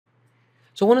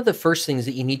So one of the first things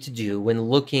that you need to do when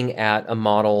looking at a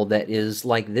model that is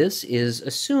like this is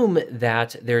assume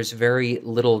that there's very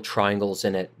little triangles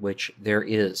in it, which there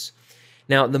is.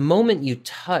 Now, the moment you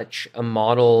touch a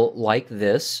model like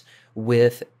this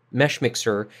with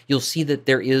Meshmixer, you'll see that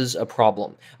there is a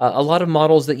problem. A lot of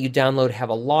models that you download have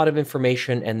a lot of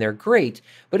information and they're great,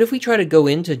 but if we try to go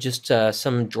into just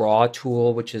some draw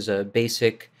tool, which is a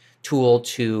basic tool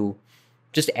to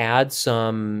just add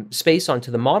some space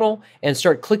onto the model and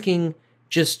start clicking,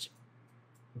 just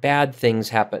bad things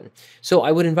happen. So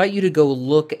I would invite you to go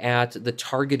look at the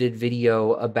targeted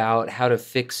video about how to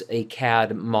fix a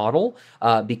CAD model,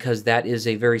 because that is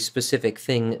a very specific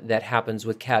thing that happens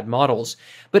with CAD models.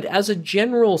 But as a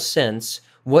general sense,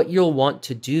 what you'll want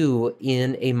to do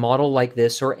in a model like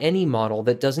this, or any model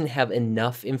that doesn't have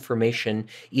enough information,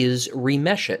 is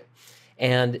remesh it.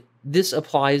 And this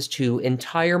applies to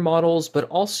entire models, but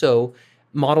also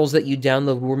models that you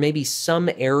download where maybe some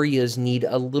areas need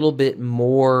a little bit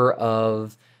more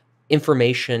of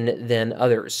information than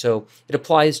others. So it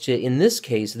applies to, in this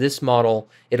case, this model,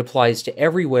 it applies to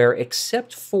everywhere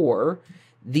except for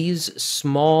these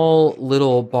small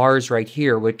little bars right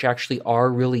here, which actually are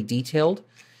really detailed.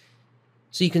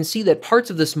 So you can see that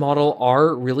parts of this model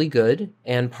are really good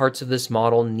and parts of this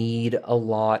model need a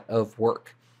lot of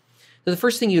work. So the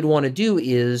first thing you'd want to do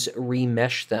is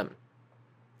remesh them.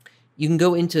 You can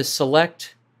go into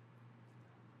Select.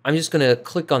 I'm just going to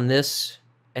click on this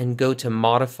and go to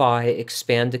Modify,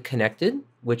 Expand to Connected,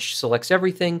 which selects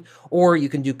everything, or you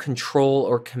can do Control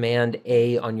or Command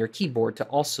A on your keyboard to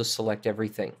also select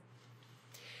everything.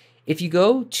 If you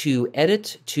go to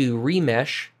Edit to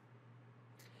Remesh,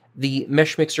 the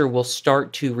Meshmixer will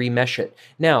start to remesh it.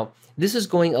 Now, this is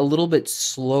going a little bit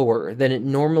slower than it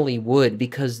normally would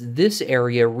because this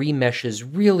area remeshes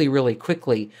really, really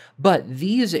quickly, but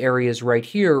these areas right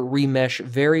here remesh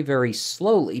very, very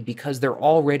slowly because they're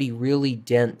already really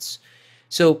dense.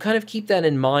 So kind of keep that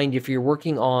in mind if you're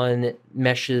working on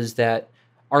meshes that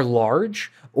are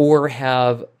large or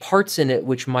have parts in it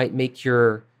which might make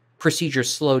your procedure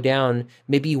slow down.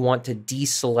 Maybe you want to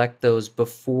deselect those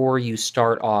before you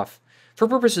start off. For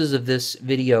purposes of this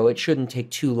video, it shouldn't take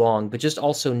too long, but just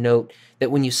also note that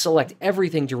when you select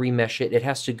everything to remesh it, it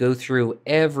has to go through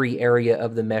every area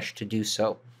of the mesh to do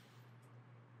so.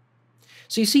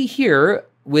 So you see here,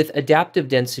 with adaptive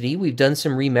density, we've done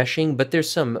some remeshing, but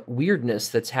there's some weirdness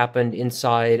that's happened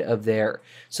inside of there.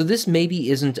 So this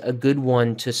maybe isn't a good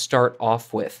one to start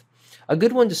off with. A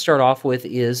good one to start off with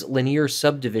is linear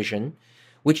subdivision,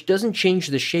 which doesn't change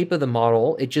the shape of the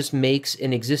model. It just makes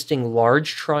an existing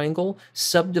large triangle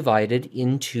subdivided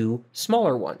into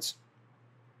smaller ones.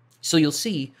 So you'll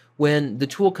see when the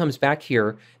tool comes back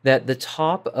here that the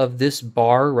top of this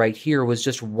bar right here was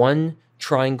just one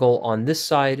triangle on this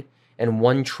side and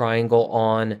one triangle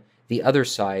on the other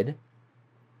side.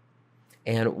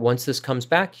 And once this comes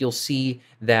back, you'll see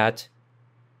that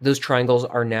those triangles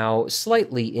are now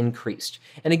slightly increased.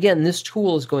 And again, this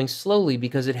tool is going slowly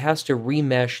because it has to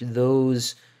remesh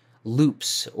those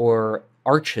loops or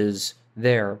arches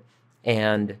there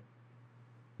and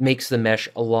makes the mesh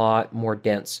a lot more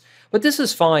dense. But this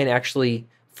is fine actually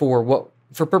for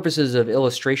purposes of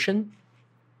illustration.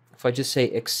 If I just say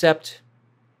accept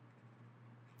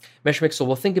Meshmixer,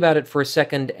 we'll think about it for a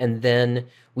second, and then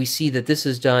we see that this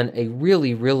has done a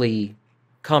really, really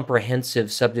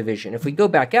comprehensive subdivision. If we go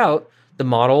back out the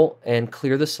model and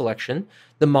clear the selection,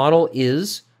 the model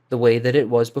is the way that it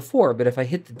was before. But if I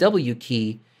hit the W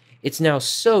key, it's now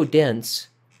so dense.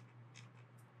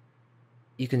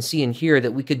 You can see in here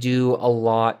that we could do a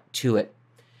lot to it.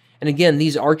 And again,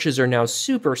 these arches are now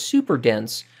super, super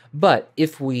dense. But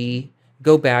if we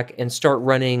go back and start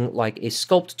running like a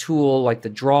sculpt tool, like the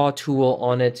draw tool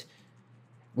on it,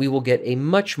 we will get a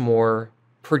much more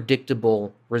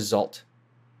predictable result.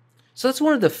 So that's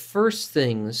one of the first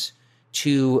things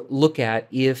to look at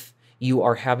if you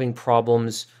are having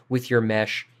problems with your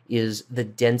mesh, is the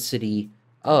density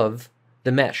of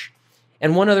the mesh.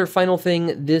 And one other final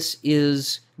thing, this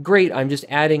is great, I'm just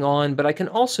adding on, but I can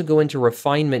also go into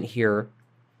refinement here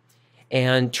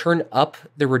and turn up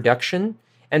the reduction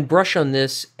and brush on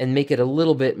this and make it a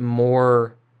little bit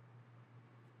more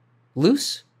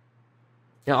loose.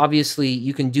 Now, obviously,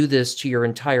 you can do this to your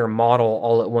entire model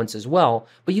all at once as well,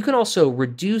 but you can also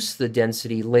reduce the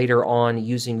density later on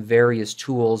using various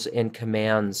tools and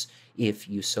commands if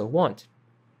you so want.